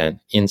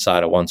content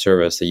inside of one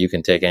service that you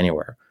can take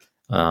anywhere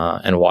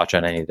and watch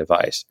on any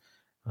device.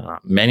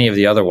 Many of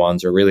the other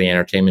ones are really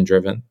entertainment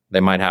driven. They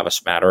might have a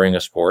smattering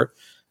of sport.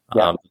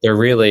 They're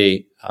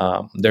really,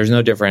 there's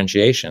no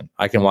differentiation.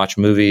 I can watch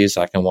movies,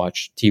 I can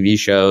watch TV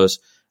shows,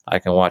 I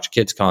can watch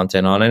kids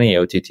content on any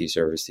OTT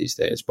service these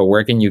days. But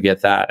where can you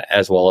get that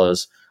as well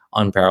as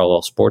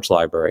unparalleled sports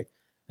library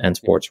and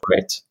sports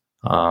rights?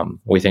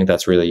 We think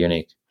that's really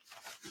unique.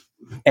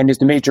 And is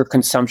the major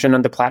consumption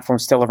on the platform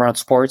still around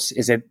sports?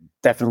 Is it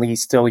definitely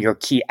still your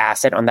key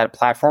asset on that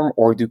platform,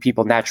 or do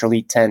people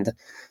naturally tend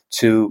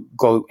to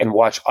go and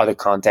watch other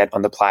content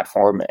on the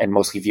platform and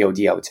mostly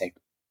VOD, I would say?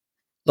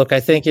 Look, I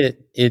think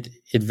it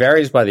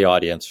varies by the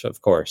audience,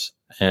 of course.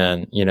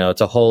 And, you know, it's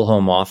a whole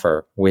home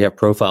offer. We have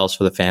profiles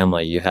for the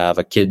family. You have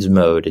a kids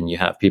mode and you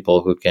have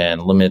people who can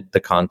limit the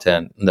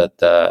content that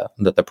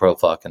the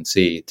profile can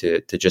see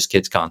to just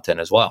kids content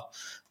as well.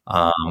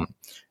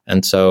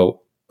 And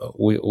so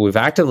we've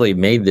actively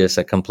made this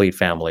a complete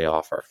family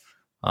offer.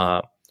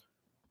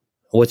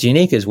 What's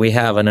unique is we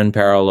have an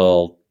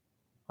unparalleled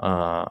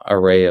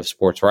array of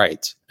sports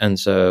rights. And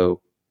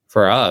so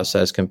for us,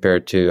 as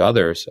compared to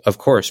others, of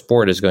course,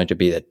 sport is going to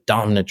be the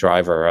dominant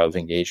driver of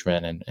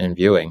engagement and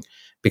viewing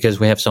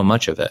because we have so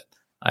much of it.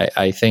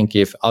 I think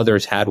if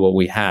others had what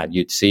we had,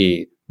 you'd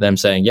see them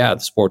saying, yeah, the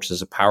sports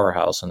is a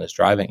powerhouse and is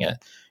driving it.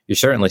 You're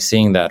certainly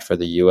seeing that for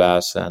the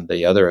US and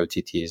the other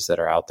OTTs that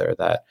are out there,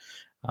 that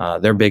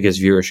their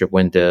biggest viewership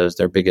windows,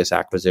 their biggest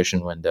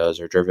acquisition windows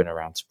are driven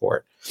around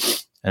sport.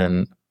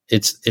 And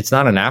it's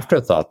not an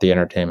afterthought, the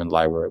entertainment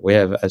library. We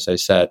have, as I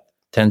said,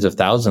 tens of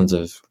thousands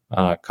of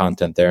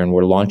content there, and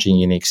we're launching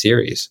unique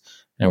series,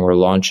 and we're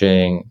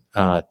launching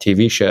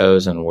TV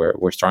shows, and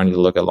we're starting to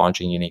look at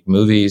launching unique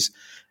movies,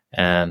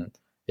 and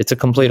it's a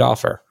complete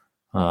offer.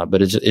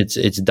 But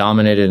it's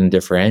dominated and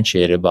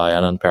differentiated by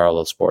an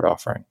unparalleled sport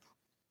offering.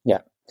 Yeah.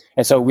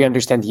 And so we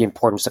understand the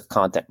importance of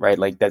content, right?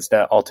 Like that's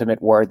the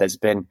ultimate word that's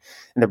been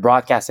in the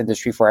broadcast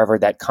industry forever,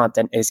 that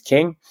content is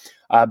king.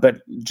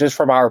 But just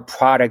from our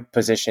product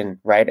position,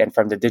 right, and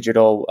from the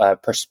digital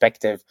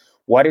perspective,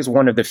 what is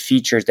one of the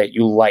features that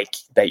you like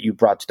that you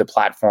brought to the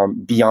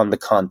platform beyond the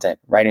content,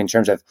 right, in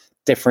terms of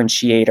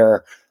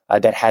differentiator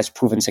that has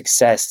proven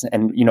success,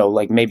 and, you know,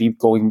 like maybe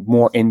going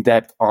more in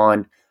depth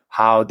on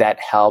how that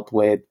helped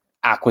with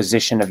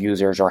acquisition of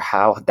users, or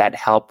how that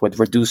helped with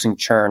reducing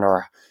churn,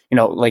 or, you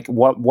know, like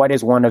what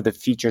is one of the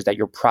features that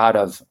you're proud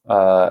of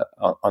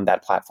on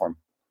that platform?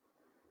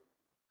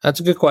 That's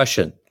a good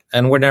question,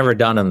 and we're never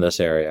done in this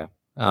area.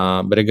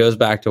 But it goes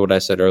back to what I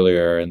said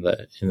earlier in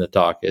the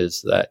talk,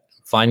 is that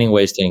finding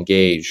ways to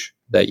engage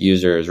that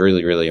user is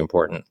really, really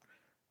important.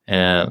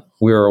 And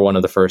we were one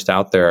of the first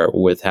out there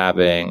with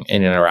having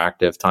an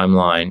interactive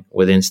timeline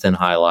with instant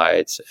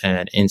highlights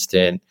and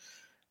instant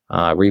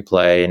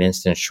replay and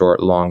instant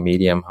short, long,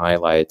 medium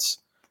highlights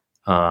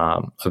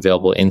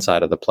available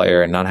inside of the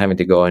player and not having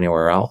to go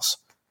anywhere else.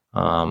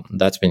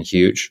 That's been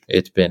huge.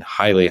 It's been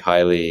highly,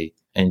 highly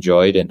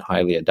enjoyed and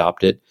highly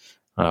adopted.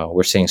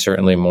 We're seeing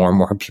certainly more and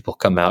more people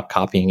come out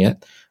copying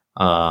it.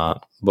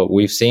 But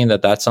we've seen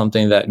that that's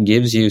something that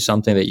gives you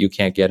something that you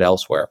can't get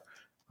elsewhere.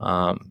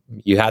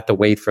 You had to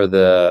wait for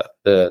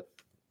the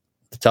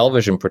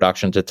television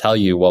production to tell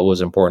you what was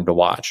important to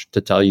watch,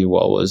 to tell you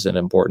what was an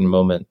important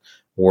moment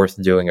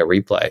worth doing a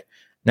replay.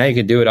 Now you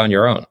can do it on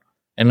your own.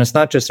 And it's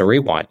not just a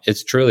rewind,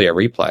 it's truly a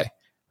replay.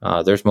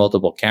 There's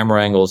multiple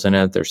camera angles in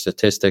it, there's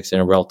statistics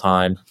in real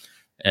time.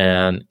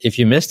 And if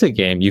you missed a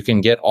game, you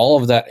can get all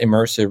of that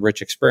immersive,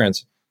 rich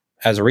experience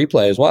as a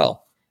replay as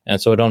well. And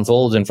so it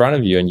unfolds in front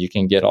of you, and you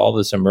can get all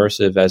this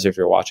immersive as if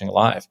you're watching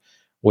live,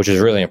 which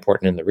is really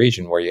important in the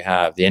region where you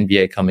have the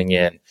NBA coming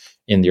in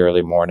the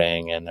early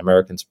morning and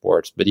American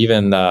sports. But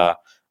even a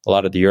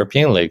lot of the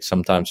European leagues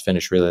sometimes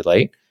finish really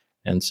late.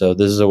 And so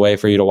this is a way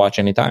for you to watch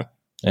anytime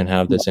and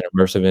have this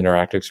immersive,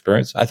 interactive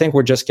experience. I think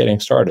we're just getting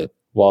started.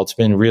 While it's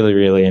been really,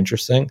 really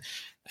interesting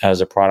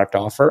as a product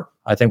offer,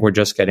 I think we're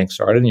just getting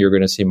started, and you're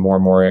going to see more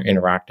and more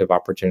interactive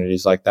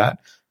opportunities like that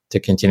to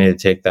continue to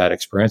take that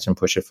experience and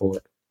push it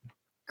forward.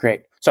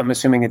 Great. So I'm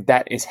assuming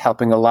that is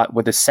helping a lot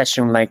with the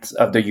session lengths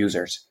of the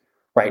users,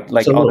 right?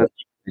 Like Absolutely. all the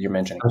you're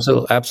mentioning.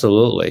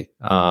 Absolutely.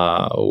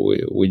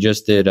 We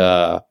just did,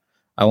 I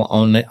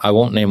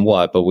won't name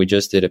what, but we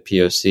just did a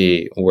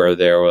POC where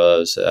there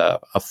was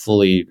a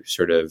fully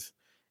sort of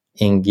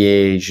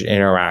engaged,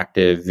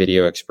 interactive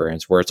video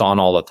experience where it's on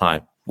all the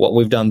time. What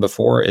we've done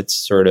before,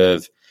 it's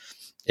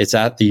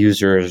at the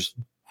user's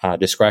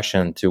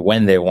discretion to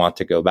when they want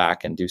to go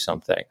back and do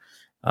something.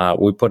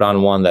 We put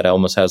on one that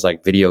almost has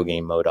like video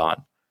game mode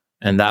on,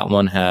 and that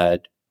one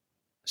had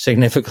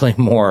significantly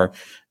more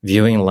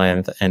viewing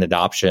length and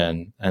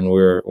adoption. And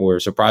we're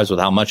surprised with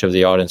how much of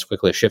the audience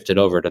quickly shifted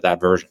over to that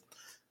version.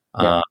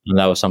 And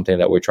that was something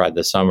that we tried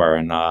this summer.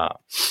 And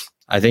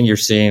I think you're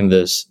seeing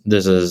this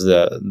is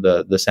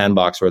the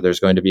sandbox where there's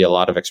going to be a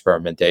lot of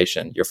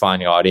experimentation. You're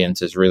finding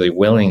audiences really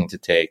willing to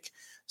take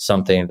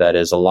something that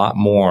is a lot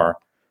more,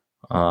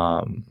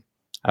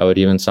 I would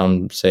even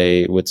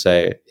would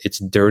say it's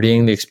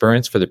dirtying the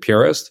experience for the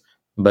purist,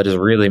 but is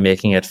really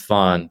making it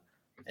fun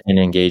and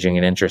engaging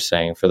and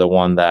interesting for the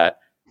one that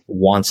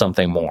wants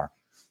something more.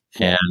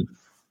 And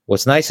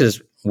what's nice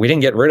is we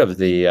didn't get rid of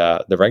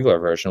the regular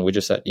version. We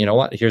just said, you know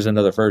what? Here's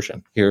another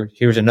version.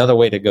 Here's another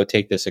way to go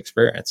take this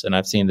experience. And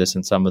I've seen this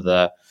in some of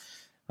the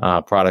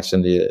products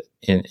in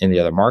the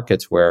other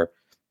markets where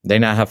they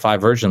now have 5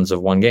 versions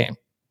of one game.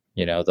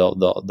 You know,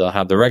 they'll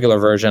have the regular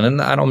version,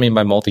 and I don't mean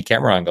by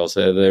multi-camera angles.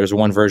 There's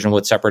one version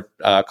with separate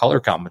color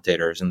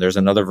commentators, and there's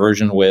another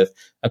version with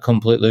a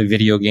completely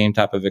video game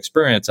type of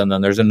experience, and then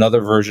there's another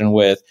version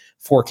with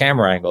 4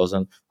 camera angles,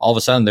 and all of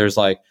a sudden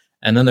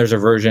and then there's a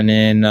version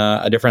in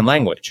a different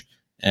language,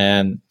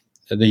 and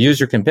the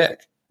user can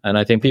pick. And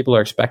I think people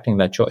are expecting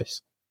that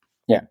choice.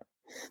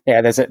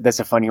 Yeah, that's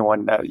a funny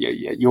one.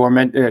 You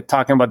were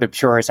talking about the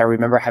purists. I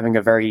remember having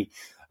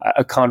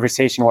a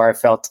conversation where I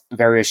felt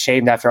very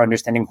ashamed after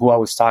understanding who I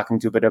was talking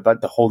to, but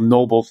about the whole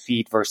noble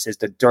feed versus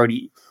the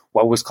dirty,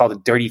 what was called a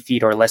dirty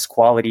feed or less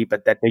quality,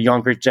 but that the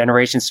younger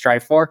generation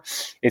strive for.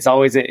 It's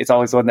always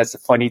one that's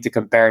funny to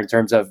compare in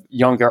terms of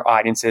younger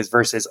audiences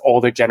versus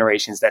older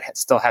generations that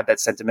still have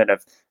that sentiment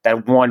of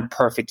that one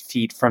perfect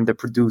feed from the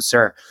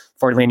producer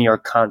for linear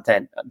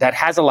content that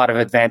has a lot of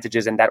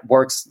advantages and that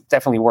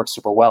definitely works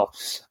super well.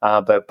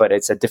 But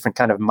it's a different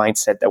kind of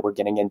mindset that we're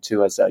getting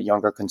into as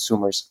younger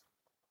consumers.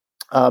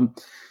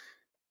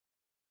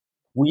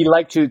 We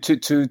like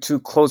to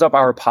close up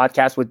our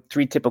podcast with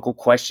 3 typical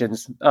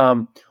questions.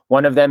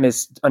 One of them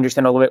is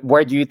understand a little bit,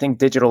 where do you think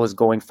digital is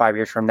going 5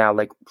 years from now?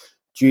 Like,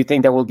 do you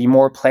think there will be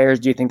more players?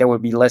 Do you think there will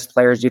be less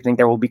players? Do you think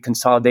there will be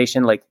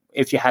consolidation? Like,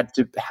 if you had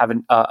to have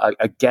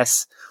a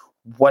guess,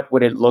 what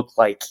would it look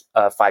like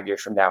 5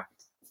 years from now?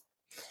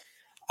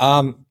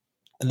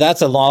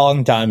 That's a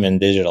long time in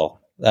digital.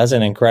 That's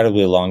an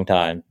incredibly long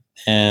time.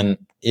 And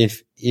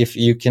if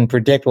you can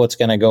predict what's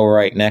going to go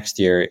right next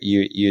year,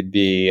 you'd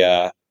be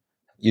a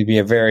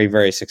very,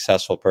 very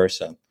successful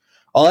person.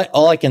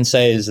 All I can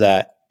say is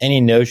that any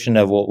notion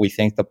of what we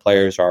think the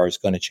players are is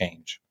going to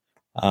change.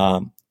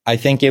 I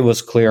think it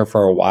was clear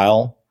for a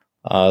while,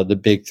 the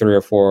big 3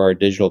 or 4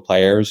 digital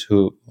players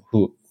who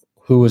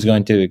was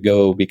going to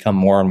go become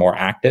more and more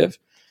active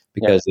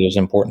because it was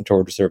important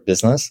towards their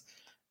business,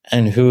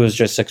 and who was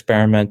just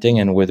experimenting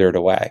and withered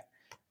away.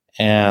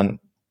 And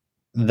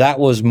that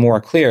was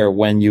more clear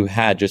when you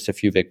had just a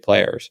few big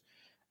players.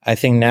 I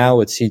think now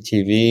with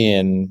CTV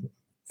and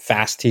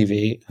fast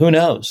TV, who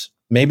knows?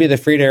 Maybe the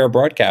free-to-air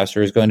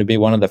broadcaster is going to be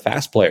one of the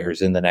fast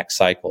players in the next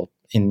cycle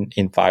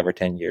in 5 or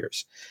 10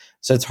 years.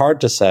 So it's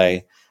hard to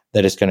say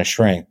that it's going to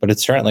shrink, but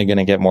it's certainly going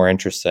to get more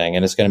interesting,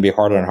 and it's going to be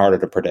harder and harder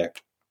to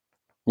predict.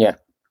 Yeah.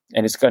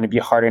 And it's going to be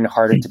harder and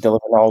harder to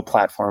deliver on all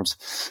platforms.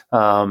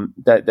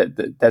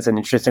 That's an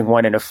interesting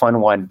one and a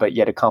fun one, but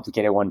yet a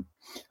complicated one.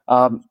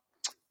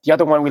 The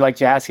other one we like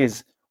to ask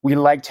is, we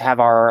like to have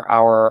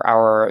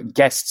our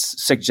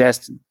guests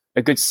suggest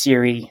a good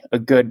series, a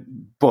good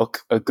book,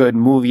 a good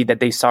movie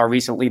that they saw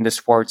recently in the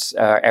sports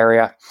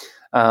area.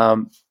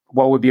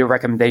 What would be a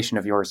recommendation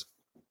of yours?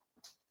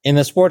 In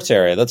the sports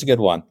area, that's a good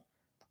one.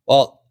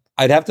 Well,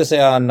 I'd have to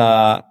say on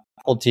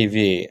Apple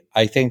TV,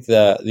 I think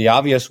the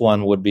obvious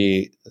one would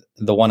be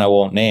the one I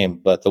won't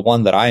name, but the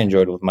one that I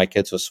enjoyed with my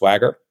kids was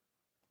Swagger.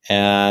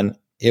 And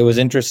it was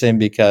interesting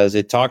because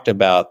it talked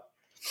about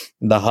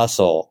the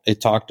hustle. It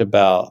talked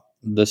about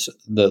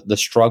the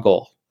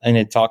struggle, and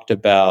it talked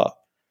about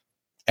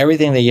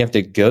everything that you have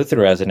to go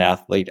through as an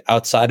athlete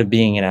outside of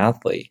being an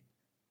athlete.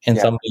 And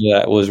something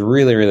that was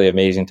really, really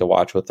amazing to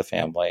watch with the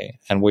family.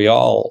 And we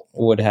all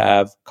would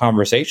have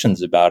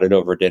conversations about it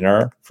over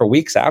dinner for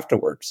weeks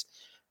afterwards.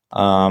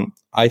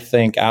 I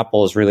think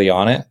Apple is really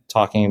on it,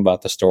 talking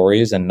about the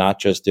stories and not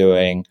just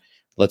doing,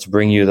 let's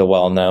bring you the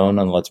well-known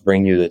and let's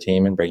bring you the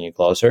team and bring you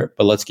closer,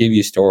 but let's give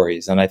you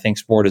stories. And I think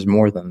sport is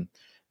more than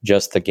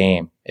just the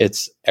game.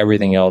 It's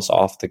everything else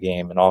off the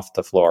game and off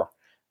the floor.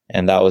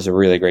 And that was a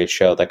really great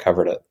show that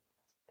covered it.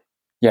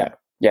 Yeah,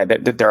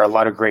 there are a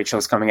lot of great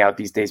shows coming out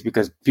these days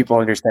because people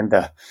understand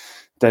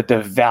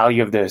the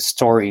value of the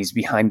stories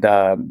behind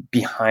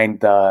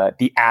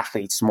the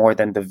athletes more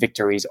than the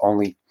victories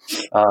only.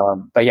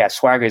 But yeah,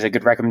 Swagger is a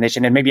good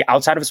recommendation. And maybe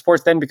outside of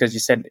sports then, because you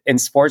said in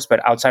sports,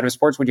 but outside of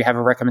sports, would you have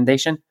a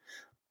recommendation?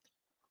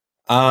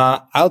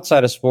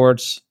 Outside of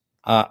sports,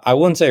 I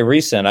wouldn't say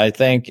recent. I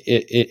think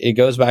it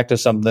goes back to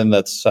something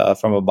that's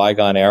from a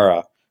bygone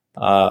era.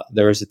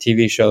 There was a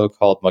TV show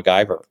called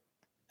MacGyver.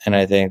 And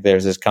I think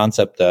there's this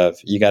concept of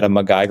you got to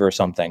MacGyver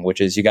something,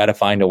 which is you got to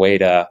find a way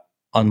to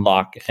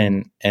unlock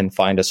and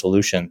find a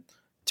solution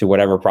to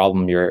whatever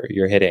problem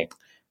you're hitting.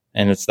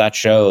 And it's that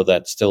show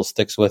that still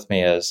sticks with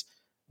me as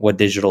what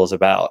digital is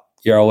about.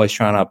 You're always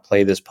trying to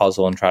play this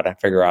puzzle and try to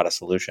figure out a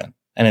solution,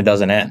 and it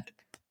doesn't end.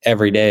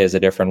 Every day is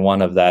a different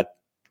one of that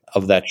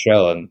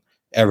show, and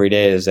every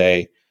day is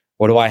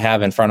what do I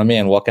have in front of me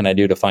and what can I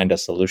do to find a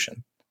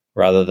solution,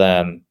 rather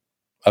than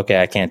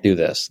okay, I can't do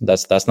this.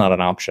 That's not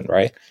an option,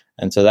 right?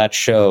 And so that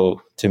show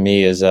to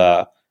me is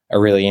a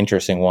really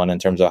interesting one in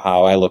terms of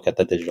how I look at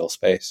the digital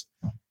space.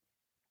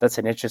 That's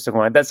an interesting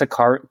one. That's a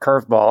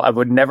curveball. I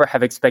would never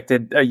have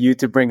expected you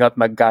to bring up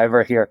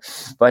MacGyver here,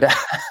 but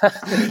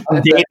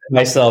I'm dating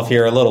myself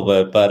here a little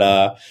bit,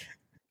 but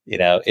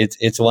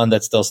it's one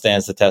that still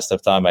stands the test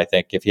of time. I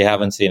think if you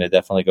haven't seen it,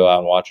 definitely go out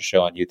and watch a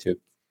show on YouTube.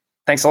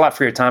 Thanks a lot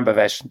for your time,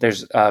 Bhavesh.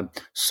 There's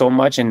so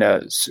much in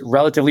a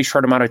relatively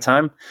short amount of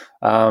time,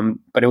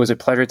 but it was a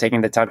pleasure taking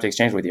the time to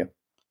exchange with you.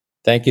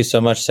 Thank you so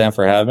much, Sam,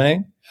 for having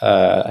me.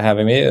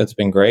 It's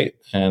been great,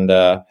 and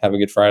have a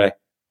good Friday.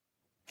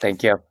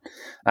 Thank you.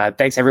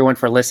 Thanks, everyone,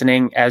 for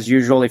listening. As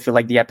usual, if you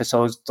like the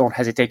episodes, don't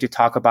hesitate to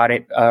talk about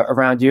it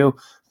around you.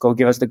 Go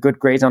give us the good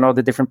grades on all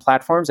the different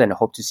platforms, and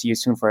hope to see you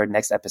soon for our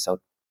next episode.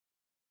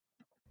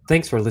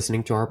 Thanks for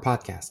listening to our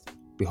podcast.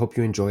 We hope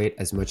you enjoy it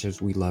as much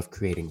as we love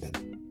creating them.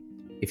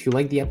 If you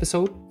like the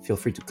episode, feel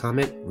free to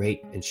comment,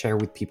 rate, and share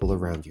with people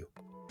around you.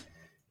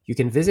 You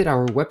can visit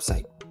our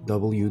website,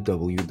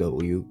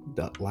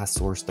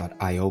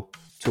 www.lastsource.io,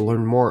 to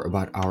learn more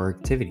about our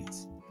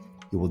activities.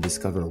 You will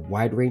discover a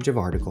wide range of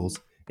articles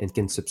and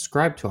can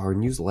subscribe to our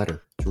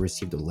newsletter to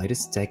receive the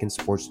latest tech and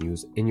sports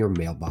news in your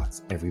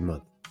mailbox every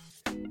month.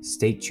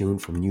 Stay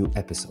tuned for new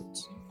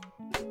episodes.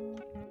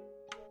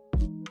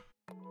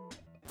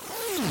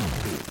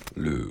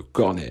 Le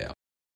corner.